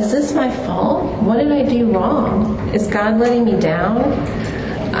thought, is this my fault? What did I do wrong? Is God letting me down?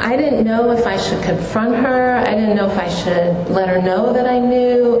 I didn't know if I should confront her. I didn't know if I should let her know that I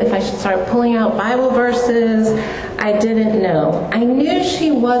knew, if I should start pulling out Bible verses. I didn't know. I knew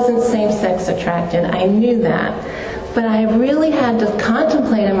she wasn't same-sex attracted. I knew that. But I really had to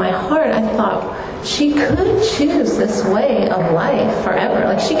contemplate in my heart. I thought, she could choose this way of life forever.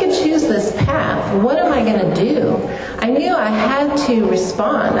 Like, she could choose this path. What am I going to do? I knew I had to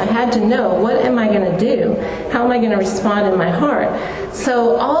respond. I had to know, what am I going to do? How am I going to respond in my heart?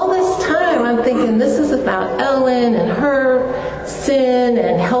 So all this time, I'm thinking, this is about Ellen and her sin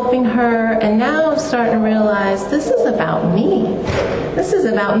and helping her. And now I'm starting to realize, this is about me. This is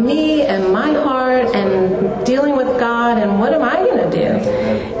about me and my heart and dealing with God, and what am I going to do?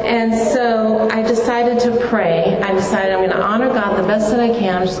 And so I decided to pray. I decided I'm going to honor God the best that I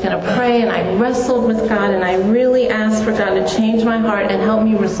can. I'm just going to pray, and I wrestled with God, and I really asked for God to change my heart and help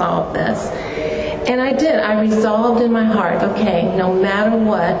me resolve this. And I did. I resolved in my heart, okay, no matter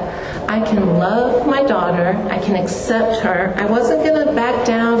what, I can love my daughter. I can accept her. I wasn't going to back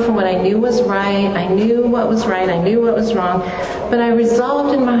down from what I knew was right. I knew what was right. I knew what was wrong. But I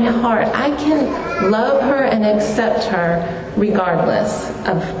resolved in my heart, I can love her and accept her regardless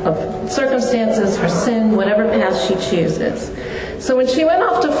of circumstances, her sin, whatever path she chooses. So when she went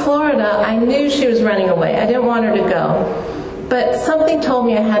off to Florida, I knew she was running away. I didn't want her to go. But something told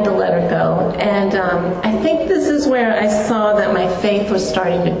me I had to let her go. And I think this is where I saw that my faith was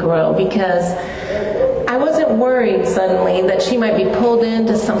starting to grow, because I wasn't worried suddenly that she might be pulled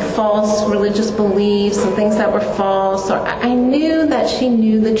into some false religious beliefs and things that were false. Or I knew that she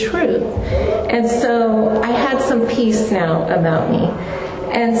knew the truth. And so I had some peace now about me.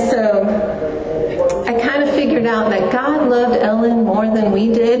 And so I kind of figured out that God loved Ellen more than we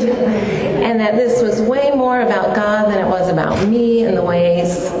did, and that this was way more about God than it was about me and the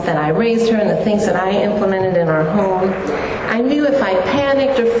ways that I raised her and the things that I implemented in our home. I knew if I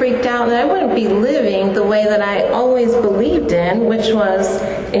panicked or freaked out that I wouldn't be living the way that I always believed in, which was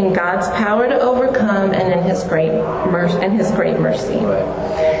in God's power to overcome and in His great mercy.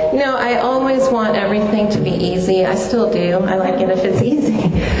 I always want everything to be easy. I still do. I like it if it's easy.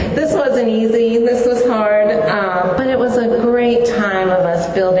 This wasn't easy. This was hard. But it was a great time of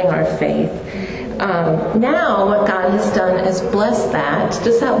us building our faith. Now what God has done is bless that.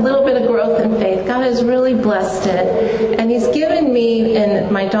 Just that little bit of growth in faith. God has really blessed it. And He's given me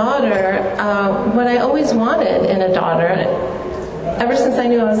and my daughter what I always wanted in a daughter, ever since I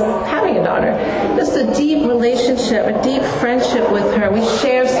knew I was having a daughter. Just a deep relationship, a deep friendship with her. We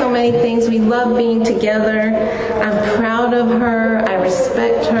share so many things. We love being together. I'm proud of her. I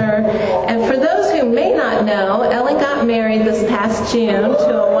respect her. And for those who may not know, Ellen got married this past June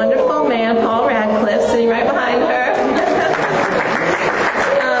to a wonderful man, Paul Radcliffe, sitting right behind her.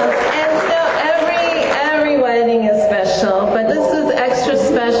 And every wedding is special, but this is extra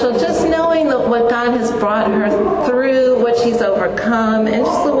special just come, and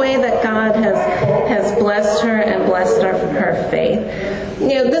just the way that God has blessed her and blessed her faith.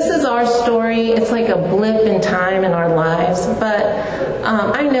 This is our story. It's like a blip in time in our lives, but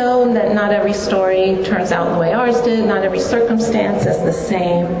I know that not every story turns out the way ours did. Not every circumstance is the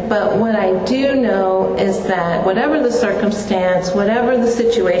same. But what I do know is that whatever the circumstance, whatever the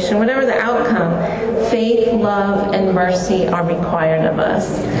situation, whatever the outcome, faith, love, and mercy are required of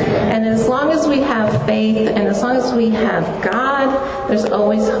us. And as long as we have faith and as long as we have God, there's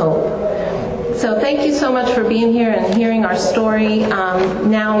always hope. So thank you so much for being here and hearing our story.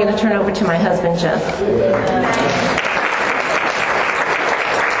 Now I'm going to turn over to my husband, Jeff.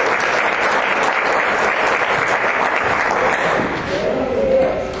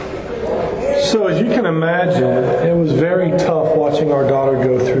 So as you can imagine, it was very tough watching our daughter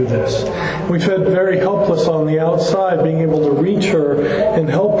go through this. We felt very helpless on the outside, being able to reach her and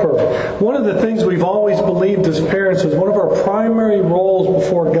help her. One of the things we've always believed as parents is one of our primary roles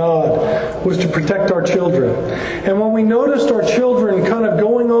before God was to protect our children. And when we noticed our children kind of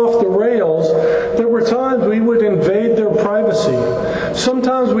going off the rails, there were times we would invade their privacy.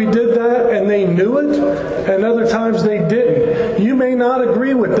 Sometimes we did that and they knew it, and other times they didn't. You may not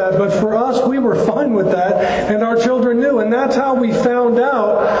agree with that, but for us, we were fine with that, and our children knew. And that's how we found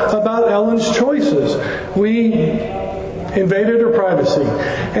out about Ellen's choices. We invaded her privacy.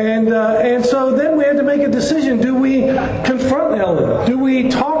 And so then we had to make a decision. Do we confront Ellen? Do we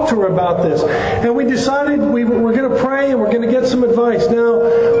talk to her about this? And we decided we're going to pray and we're going to get some advice.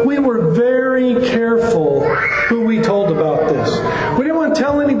 Now, we were very careful who we told about this. We didn't want to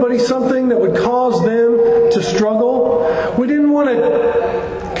tell anybody something that would cause them to struggle. We didn't want to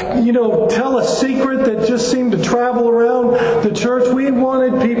tell a secret that just seemed to travel around the church. We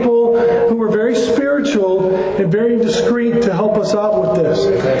wanted people who were very spiritual and very discreet to help us out with this.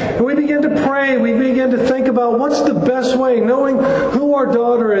 And we began to pray. We began to think about what's the best way, knowing who our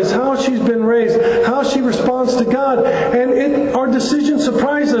daughter is, how she's been raised, how she responds to God. And our decision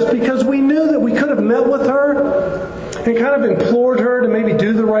surprised us because we knew that we could have met with her and kind of implored her to maybe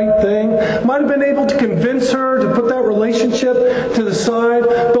do the right thing. Might have been able to convince her to put that relationship to the side.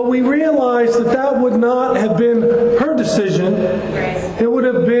 But we realized that that would not have been her decision. It would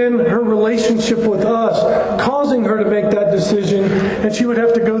have been her relationship with us, causing her to make that decision, and she would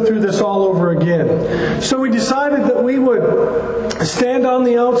have to go through this all over again. So we decided that we would stand on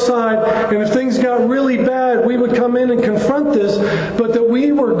the outside, and if things got really bad, we would come in and confront this, but that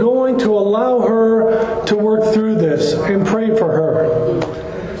we were going to allow her to work through this and pray for her.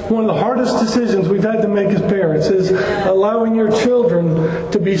 One of the hardest decisions we've had to make as parents is allowing your children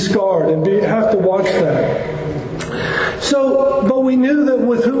to be scarred and have to watch that. But we knew that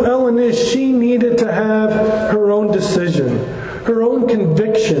with who Ellen is, she needed to have her own decision, her own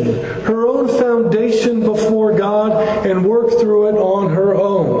conviction, her own foundation before God, and work through it on her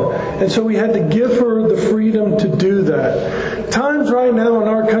own. And so we had to give her the freedom to do that. Times right now in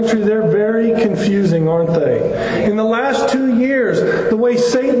our country, they're very confusing, aren't they? In the last 2 years, the way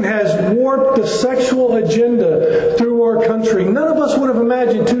Satan has warped the sexual agenda through our country, none of us would have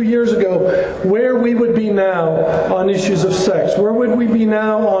imagined 2 years ago where we would be now on issues of sex. Where would we be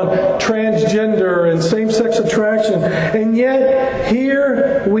now on transgender and same-sex attraction? And yet,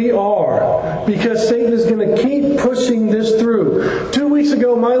 here we are, because Satan is going to keep pushing this through. 2 weeks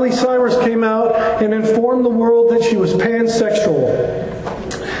ago, Miley Cyrus came out and informed the world that she was pansexual,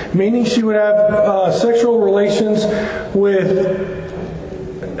 meaning she would have sexual relations with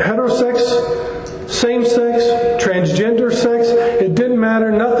heterosex, same-sex, transgender sex. It didn't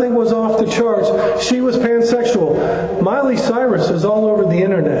matter. Nothing was off the charts. She was pansexual. Miley Cyrus is all over the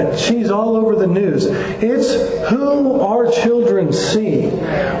internet. She's all over the news. It's who our children see.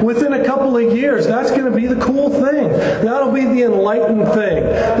 Within a couple of years, that's going to be the cool thing. That'll be the enlightened thing.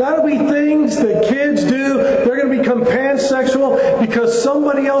 That'll be things that kids do. They're going to become pansexual because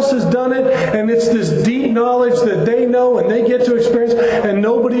somebody else has done it, and it's this deep knowledge that they know and they get to experience and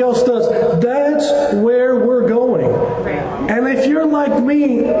nobody else does. That's where we're going. And if you're like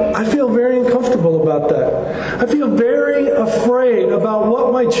me, I feel very uncomfortable about that. I feel very afraid about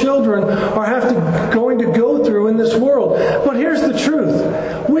what my children are going to go through in this world. But here's the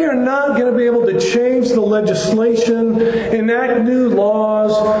truth. We are not going to be able to change the legislation, enact new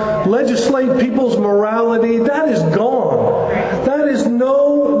laws, legislate people's morality. That is gone. That is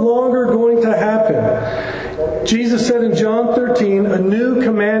no longer going to happen. Jesus said in John 13, "A new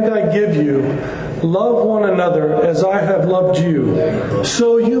command I give you, love one another as I have loved you.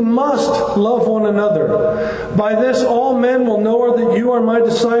 So you must love one another. By this all men will know that you are my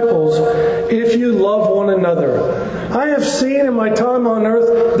disciples, if you love one another." I have seen in my time on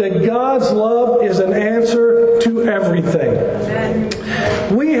earth that God's love is an answer to everything.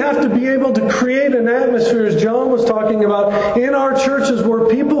 We have to be able to create an atmosphere, as John was talking about, in our churches where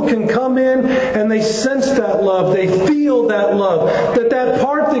people can come in and they sense that love. They feel that love. That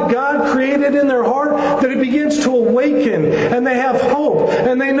part that God created in their heart, that it begins to awaken. And they have hope.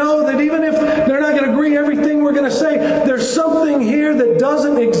 And they know that even if they're not going to agree everything we're going to say, there's something here that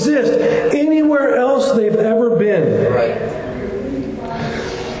doesn't exist anywhere else they've ever been. Right.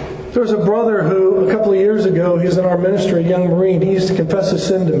 There was a brother who, a couple of years ago, he was in our ministry, a young Marine. He used to confess his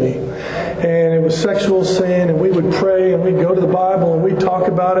sin to me. And it was sexual sin, and we would pray, and we'd go to the Bible, and we'd talk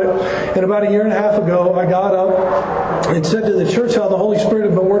about it. And about a year and a half ago, I got up and said to the church how the Holy Spirit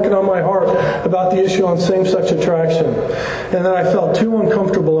had been working on my heart about the issue on same-sex attraction. And then I felt too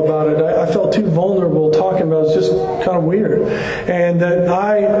uncomfortable about it. I felt too vulnerable talking about it. It was just kind of weird. And that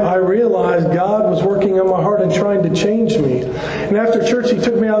I realized God was working on my heart and trying to change me. And after church, he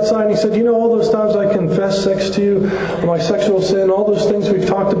took me outside and he said, all those times I confessed sex to you, my sexual sin, all those things we've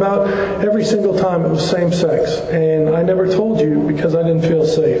talked about, every single time it was same sex. And I never told you because I didn't feel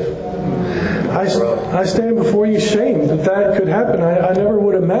safe. I stand before you shamed that could happen. I never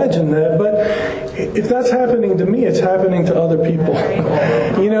would imagine that. But if that's happening to me, it's happening to other people.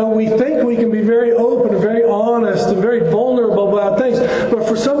 We think we can be very open and very honest and very vulnerable about things. But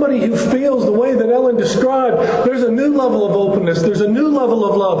for somebody who feels the way that Ellen described, there's a new level of openness. There's a new level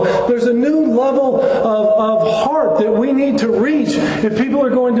of love. There's a new level of heart that we need to reach if people are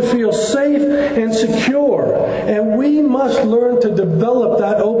going to feel safe and secure. And we must learn to develop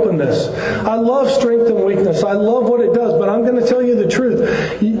that openness. I love strength and weakness. I love what it does. But I'm going to tell you the truth.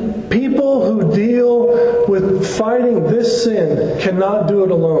 People who deal with fighting this sin cannot do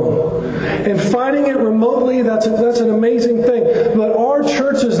it alone. And fighting it remotely, that's an amazing thing. But our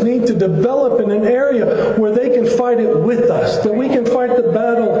churches need to develop in an area where they can fight it with us. That we can fight the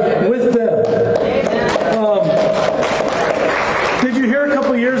battle with them. Did you hear a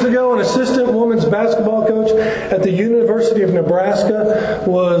couple years ago an assistant women's basketball coach at the University of Nebraska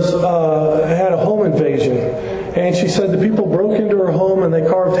had a home invasion? And she said the people broke into her home and they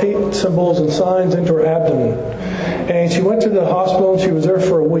carved hate symbols and signs into her abdomen. And she went to the hospital and she was there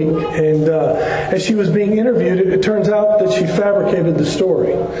for a week. And as she was being interviewed, it turns out that she fabricated the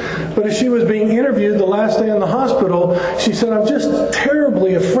story. But as she was being interviewed the last day in the hospital, she said, I'm just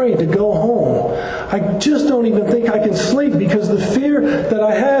terribly afraid to go home. I just don't even think I can sleep because the fear that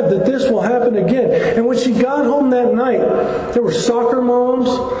I have that this will happen again. And when she got home that night, there were soccer moms,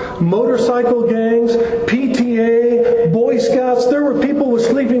 motorcycle gangs, PTA, Boy Scouts. There were people with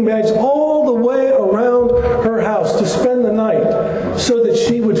sleeping bags all the way around her house to spend the night so that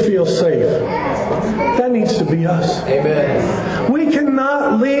she would feel safe. That needs to be us. Amen. We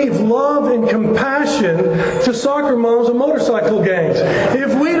cannot leave love and compassion to soccer moms and motorcycle gangs.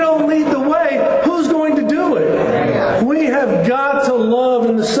 If we don't lead the way, who's going to do it? We have got to love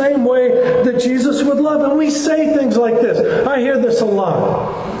in the same way that Jesus would love. And we say things like this. I hear this a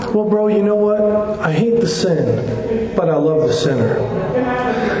lot. Well, bro, you know what? I hate the sin, but I love the sinner.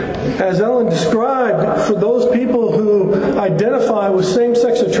 As Ellen described, for those people who identify with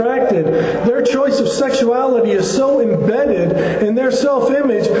same-sex attracted, their choice of sexuality is so embedded in their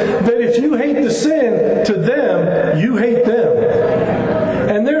self-image that if you hate the sin, to them, you hate them.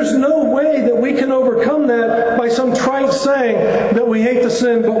 And there's no way that we can overcome that by some trite saying that we hate the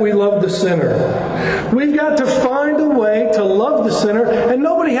sin, but we love the sinner. We've got to find a way to love the sinner, and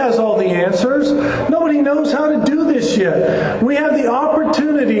nobody has all the answers. Nobody knows how to do this yet. We have the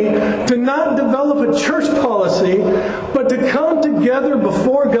opportunity to not develop a church policy, but to come together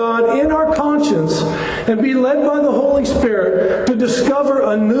before God in our conscience and be led by the Holy Spirit to discover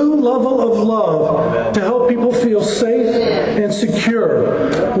a new level of love to help people feel safe and secure.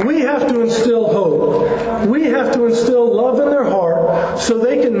 We have to instill hope. We have to instill love in their heart so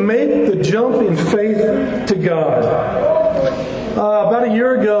they can make the jump in faith to God. About a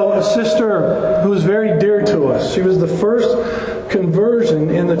year ago, a sister who was very dear to us, she was the first conversion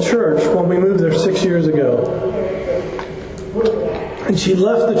in the church when we moved there 6 years ago. And she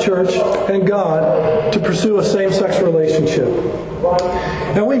left the church and God to pursue a same-sex relationship.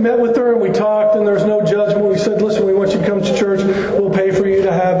 And we met with her and we talked, and there was no judgment. We said, listen, we want you to come to church. We'll pay for you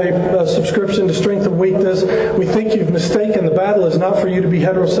to have a subscription to Strength and Weakness. We think you've mistaken. The battle is not for you to be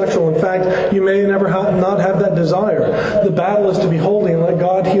heterosexual. In fact, you may never not have that desire. The battle is to be holy and let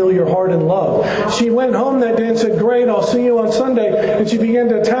God heal your heart in love. She went home that day and said, great, I'll see you on Sunday. And she began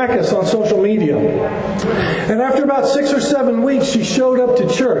to attack us on social media. And after about 6 or 7 weeks, she showed up to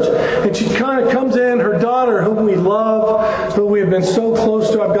church. And she kind of comes in, her daughter, whom we love, who we have been so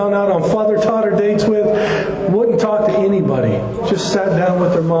close to, I've gone out on father-daughter dates with, wouldn't talk talk to anybody. Just sat down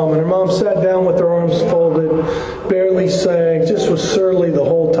with her mom. And her mom sat down with her arms folded, barely sang, just was surly the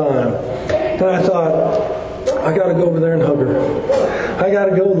whole time. And I thought, I got to go over there and hug her. I got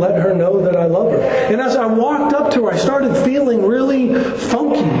to go let her know that I love her. And as I walked up to her, I started feeling really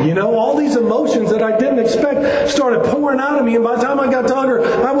funky. You know, all these emotions that I didn't expect started pouring out of me. And by the time I got to hug her,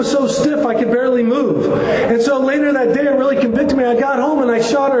 I was so stiff I could barely move. And so later that day, it really convicted me. I got home and I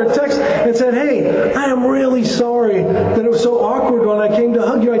shot her a text and said, hey, I am really sorry that it was so awkward when I came to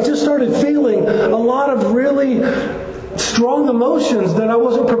hug you. I just started feeling a lot of really strong emotions that I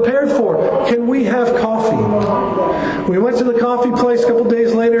wasn't prepared for. Can we have coffee? We went to the coffee place a couple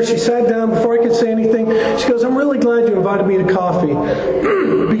days later. She sat down before I could say anything. She goes, I'm really glad you invited me to coffee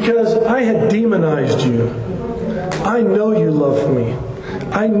because I had demonized you. I know you love me.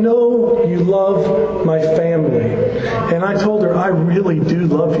 I know you love my family. And I told her, I really do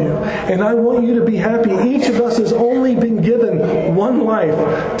love you. And I want you to be happy. Each of us has only been given one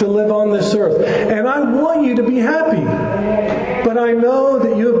life to live on this earth. And I want you to be happy. But I know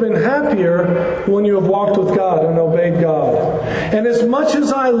that you have been happier when you have walked with God and obeyed God. And as much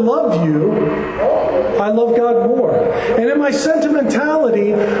as I love you, I love God more. And in my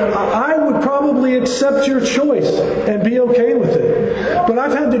sentimentality, I would probably accept your choice and be okay with it. But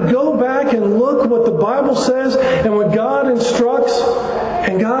I've had to go back and look what the Bible says and what God instructs,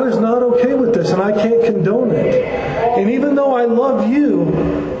 and God is not okay with this, and I can't condone it. And even though I love you,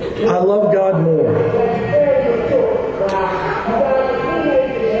 I love God more.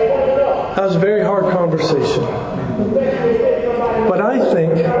 That was a very hard conversation. But I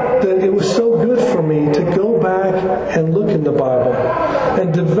think that it was so good for me to go back and look in the Bible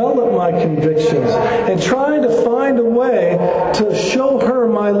and develop my convictions and try to find a way to show her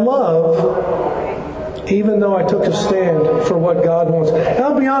my love, even though I took a stand for what God wants. And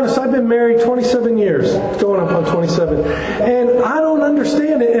I'll be honest, I've been married 27 years, going up on 27, and I don't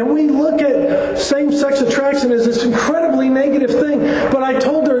understand it. And we look at same-sex attraction as this incredibly negative thing, but I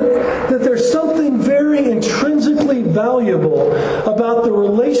told her that there's something very intrinsically valuable about the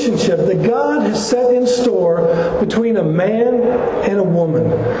relationship that God has set in store between a man and a woman.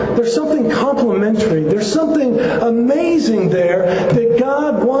 There's something complementary. There's something amazing there that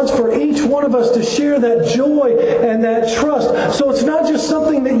God wants for each one of us to share that joy and that trust. So it's not just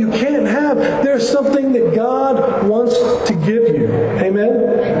something that you can't have. There's something that God wants to give you.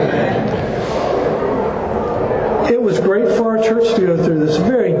 Amen? It was great for our church to go through this.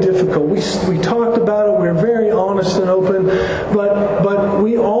 Very difficult. We talked about it. We were very honest and open. But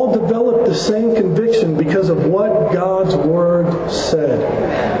we all developed the same conviction because of what God's Word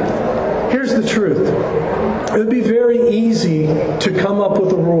said. Here's the truth. It would be very easy to come up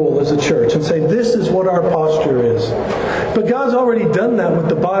with a rule as a church and say, this is what our posture is. But God's already done that with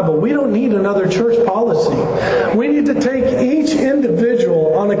the Bible. We don't need another church policy. We need to take each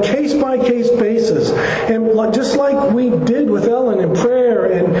individual on a case-by-case basis. And just like we did with Ellen in prayer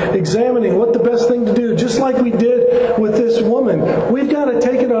and examining what the best thing to do, just like we did with this woman, we've got to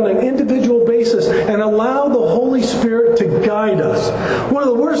take it on an individual basis and allow the Holy Spirit to guide us. One of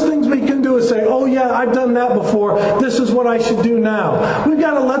the worst things we can do is say, oh yeah, I've done that before. This is what I should do now. We've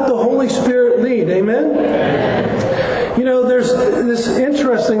got to let the Holy Spirit lead. Amen? You know, there's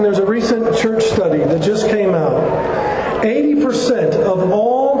a recent church study that just came out. 80% of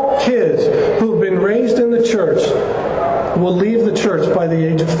all kids who have been raised in the church will leave the church by the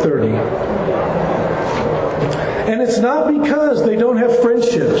age of 30. And it's not because they don't have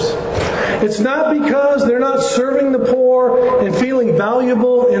friendships. It's not because they're not serving the poor and feeling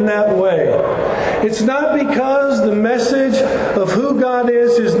valuable in that way. It's not because the message of who God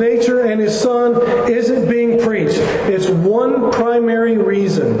is, His nature, and His Son isn't being preached. It's one primary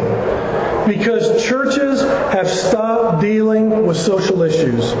reason. Because churches have stopped dealing with social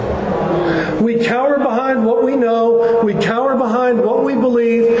issues. We cower behind what we know, we cower behind what we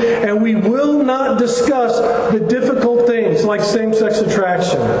believe, and we will not discuss the difficult things like same-sex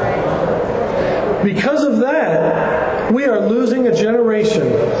attraction. Because of that, we are losing a generation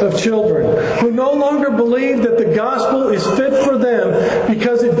of children who no longer believe that the gospel is fit for them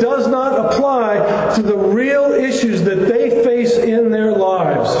because it does not apply to the real issues that they face in their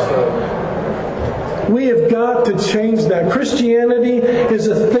lives. We have got to change that. Christianity is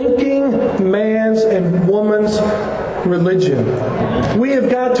a thinking man's and woman's religion. We have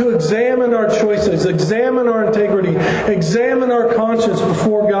got to examine our choices, examine our integrity, examine our conscience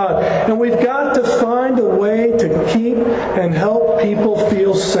before God. And we've got to find a way to keep and help people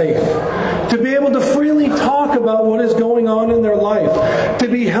feel safe. To be able to freely talk about what is going on in their life. To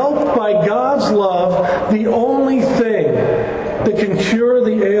be helped by God's love, the only thing that can cure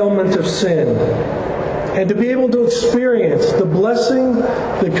the ailment of sin. and to be able to experience the blessing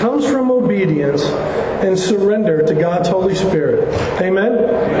that comes from obedience and surrender to God's Holy Spirit. Amen?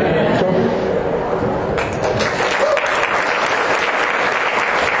 Amen.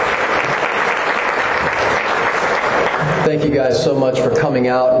 Thank you guys so much for coming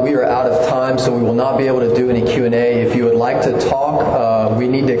out. We are out of time, so we will not be able to do any Q&A. If you would like to talk, we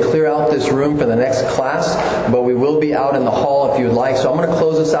need to clear out this room for the next class, but we will be out in the hall if you would like. So I'm going to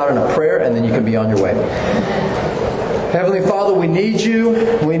close this out in a prayer, and then you can be on your way. Heavenly Father, we need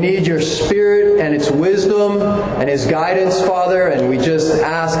you. We need your Spirit and its wisdom and His guidance, Father, and we just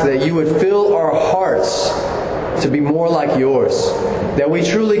ask that you would fill our hearts to be more like yours, that we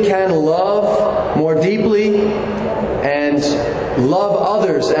truly can love more deeply and love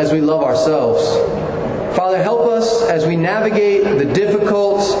others as we love ourselves. Father, help us as we navigate the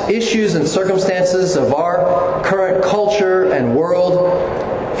difficult issues and circumstances of our current culture and world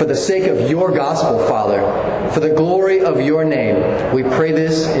for the sake of your gospel, Father, for the glory of your name. We pray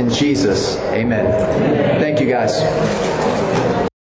this in Jesus. Amen. Thank you, guys.